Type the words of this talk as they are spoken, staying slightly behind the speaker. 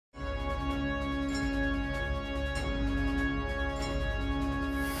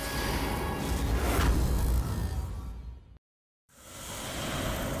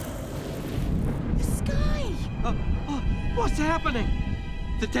happening?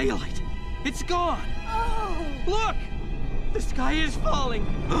 The daylight, it's gone. Oh! Look! The sky is falling.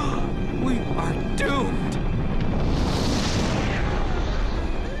 We are doomed.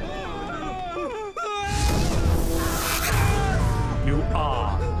 You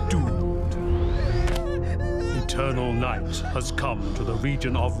are doomed. Eternal night has come to the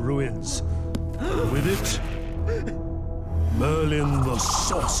region of ruins. And with it, Merlin the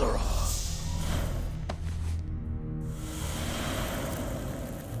Sorcerer.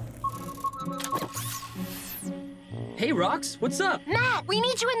 Hey, Rox, what's up? Matt, we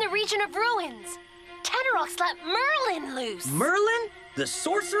need you in the region of ruins. Tenorok's let Merlin loose. Merlin? The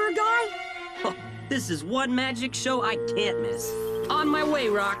sorcerer guy? Huh, this is one magic show I can't miss. On my way,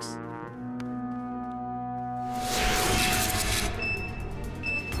 Rox.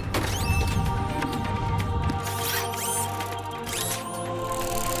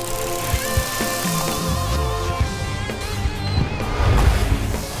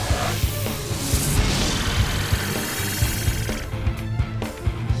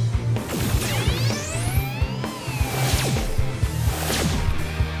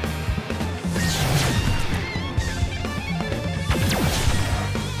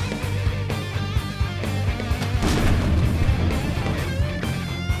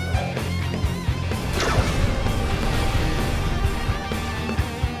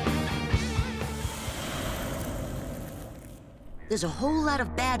 There's a whole lot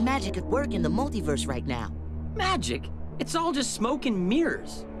of bad magic at work in the multiverse right now. Magic? It's all just smoke and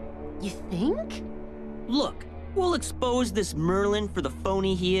mirrors. You think? Look, we'll expose this Merlin for the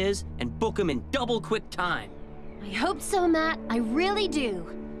phony he is and book him in double quick time. I hope so, Matt. I really do.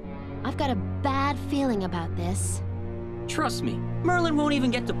 I've got a bad feeling about this. Trust me, Merlin won't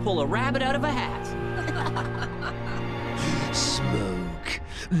even get to pull a rabbit out of a hat. Smoke,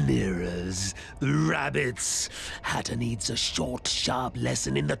 mirrors, rabbits. Hatter needs a short, sharp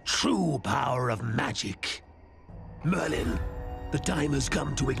lesson in the true power of magic. Merlin, the time has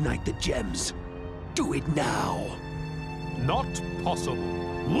come to ignite the gems. Do it now. Not possible.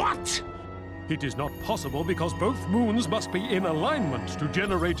 What? It is not possible because both moons must be in alignment to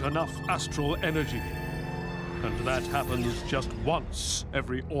generate enough astral energy. And that happens just once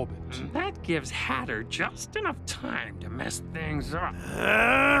every orbit. That gives Hatter just enough time to mess things up.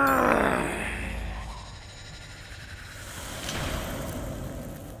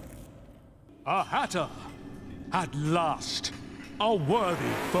 A Hatter! At last! A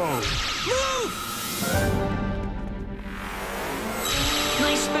worthy foe! Move!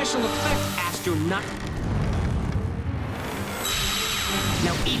 Nice special effect, astronaut.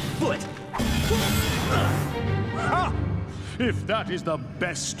 Now eat foot! Ha! If that is the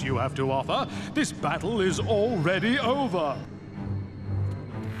best you have to offer, this battle is already over.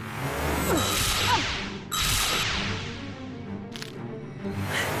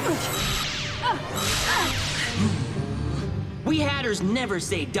 We Hatters never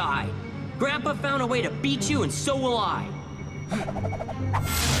say die. Grandpa found a way to beat you, and so will I.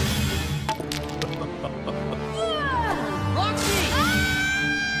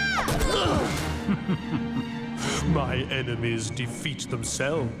 My enemies defeat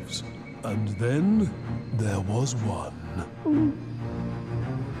themselves. And then there was one.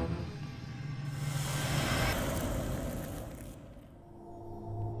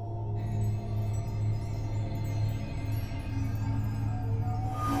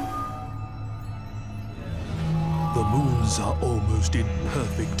 The moons are almost in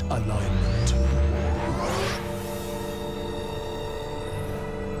perfect alignment.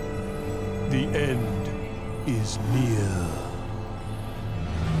 The end is near.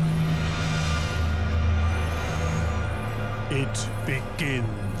 It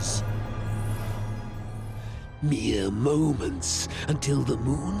begins. Mere moments until the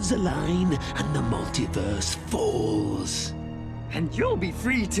moons align and the multiverse falls. And you'll be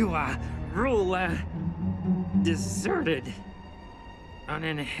free to, rule, deserted,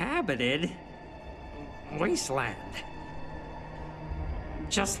 uninhabited wasteland.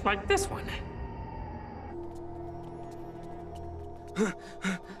 Just like this one.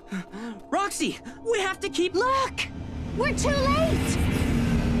 Roxy, we have to keep... Look! We're too late!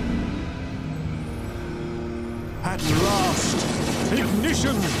 At last,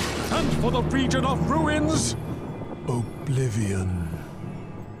 ignition! And for the region of ruins, oblivion.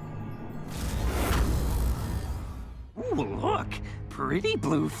 Ooh, look! Pretty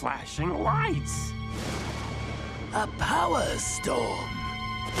blue flashing lights! A power storm.